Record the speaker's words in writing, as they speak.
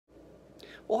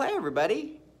Well, hey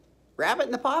everybody, Rabbit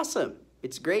and the Possum.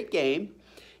 It's a great game,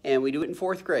 and we do it in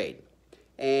 4th grade.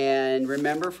 And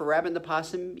remember, for Rabbit and the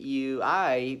Possum,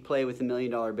 I play with the $1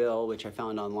 million bill, which I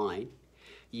found online.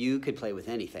 You could play with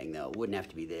anything, though. It wouldn't have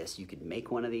to be this. You could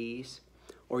make one of these,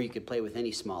 or you could play with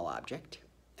any small object.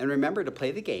 And remember, to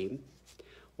play the game,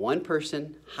 one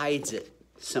person hides it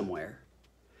somewhere,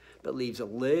 but leaves a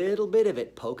little bit of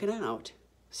it poking out,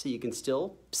 so you can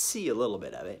still see a little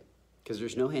bit of it, because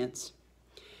there's no hints.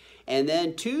 And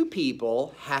then 2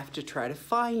 people have to try to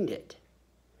find it.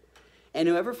 And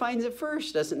whoever finds it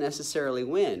first doesn't necessarily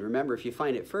win. Remember, if you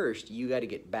find it first, you got to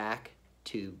get back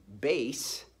to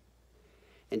base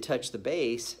and touch the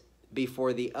base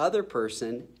before the other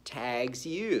person tags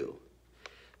you.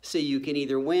 So you can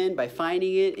either win by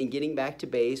finding it and getting back to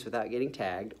base without getting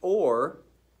tagged, or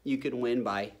you can win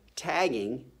by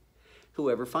tagging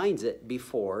whoever finds it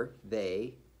before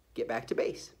they get back to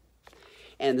base.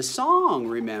 And the song,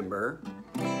 remember,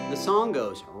 the song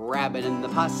goes, Rabbit and the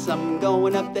Possum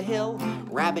going up the hill.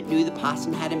 Rabbit knew the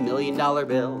Possum had $1 million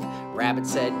bill. Rabbit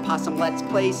said, Possum, let's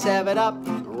play 7-Up.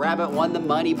 Rabbit won the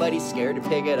money, but he's scared to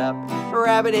pick it up.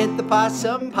 Rabbit hit the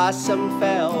Possum, Possum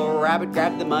fell. Rabbit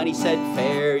grabbed the money, said,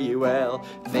 fare you well,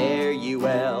 fare you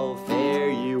well, fare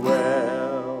you well.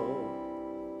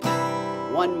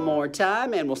 One more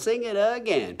time and we'll sing it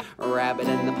again. Rabbit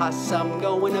and the Possum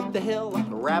going up the hill.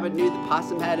 Rabbit knew the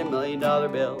Possum had $1 million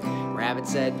bill. Rabbit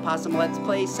said, Possum, let's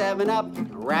play 7-Up.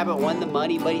 Rabbit won the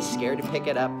money, but he's scared to pick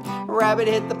it up. Rabbit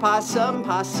hit the Possum,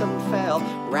 Possum fell.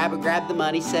 Rabbit grabbed the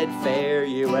money, said, fare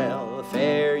you well,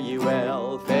 fare you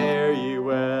well, fare you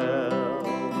well.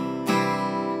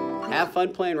 Have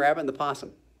fun playing Rabbit and the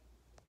Possum.